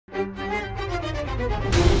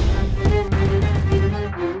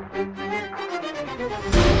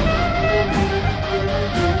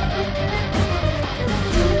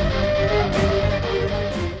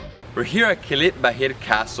here at Davidsbeenhere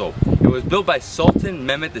Castle. It was built by Sultan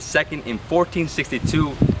Mehmet II in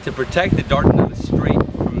 1462 to protect the Dardanelles Strait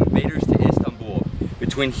from invaders to Istanbul.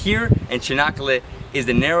 Between here and Çanakkale is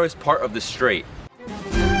the narrowest part of the strait.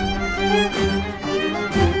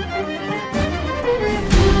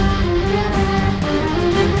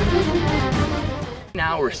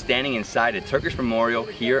 Now we're standing inside a Turkish memorial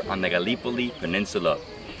here on the Gallipoli Peninsula.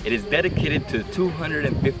 It is dedicated to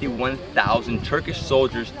 251,000 Turkish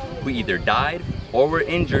soldiers who either died or were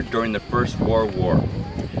injured during the First World War.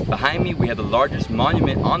 Behind me we have the largest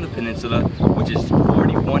monument on the peninsula, which is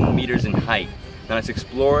 41 meters in height. Now let's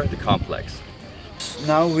explore the complex.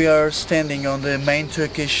 Now we are standing on the main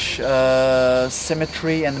Turkish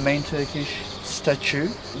cemetery and the main Turkish statue.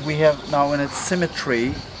 We have now in its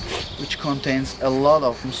cemetery, which contains a lot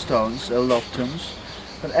of stones, a lot of tombs.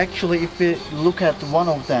 But actually, if we look at one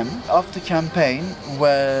of them, after the campaign,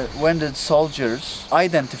 when the soldiers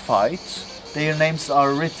identified, their names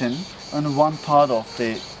are written on one part of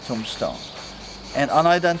the tombstone. And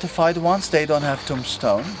unidentified ones, they don't have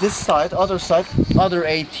tombstone. This side, other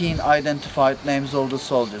 18 identified names of the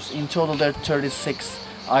soldiers. In total, there are 36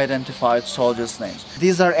 identified soldiers' names.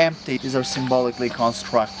 These are empty, these are symbolically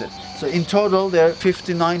constructed. So in total there are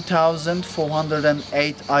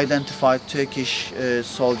 59,408 identified Turkish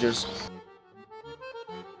soldiers.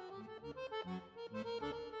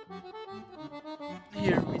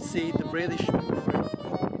 Here we see the British memorial,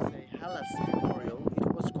 we say Hellas Memorial.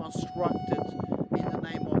 It was constructed in the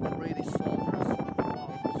name of the British soldiers who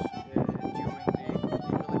fought during the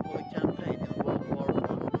Gallipoli Campaign in World War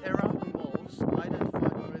I. Around the walls,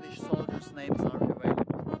 identified British soldiers' names are available.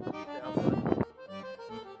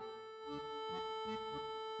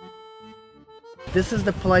 This is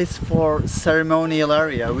the place for ceremonial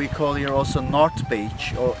area. We call here also North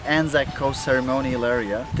Beach or Anzac Coast ceremonial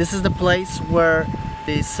area. This is the place where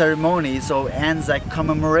the ceremonies of Anzac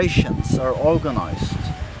commemorations are organized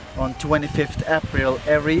on 25th April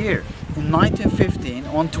every year. In 1915,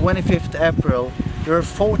 on 25th April, there were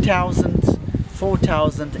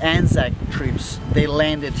 4,000 Anzac troops. They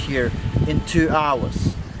landed here in 2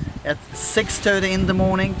 hours. At 6:30 in the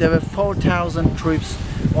morning, there were 4,000 troops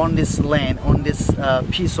on this land, on this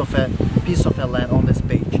piece of a land on this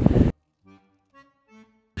beach.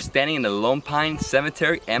 We're standing in the Lone Pine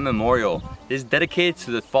Cemetery and Memorial. It is dedicated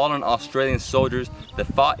to the fallen Australian soldiers that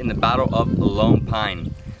fought in the Battle of Lone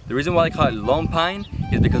Pine. The reason why they call it Lone Pine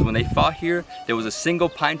is because when they fought here, there was a single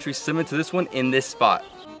pine tree similar to this one in this spot.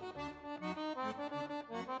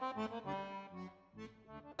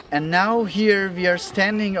 And now here we are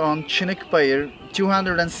standing on Çanakkale,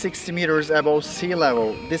 260 meters above sea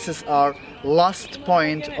level. This is our last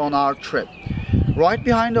point on our trip. Right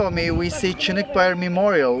behind of me we see Çanakkale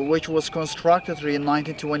Memorial, which was constructed here in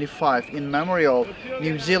 1925 in memory of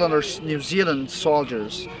New Zealand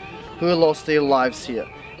soldiers who lost their lives here.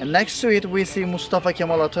 And next to it we see Mustafa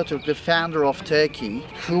Kemal Atatürk, the founder of Turkey,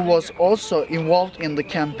 who was also involved in the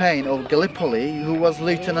campaign of Gallipoli, who was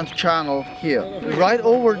Lieutenant Colonel here. Right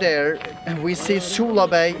over there we see Suvla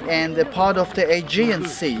Bay and a part of the Aegean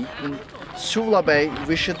Sea. In Suvla Bay,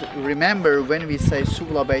 we should remember when we say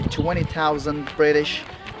Suvla Bay, 20,000 British,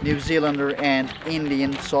 New Zealander and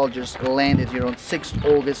Indian soldiers landed here on 6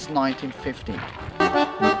 August 1915.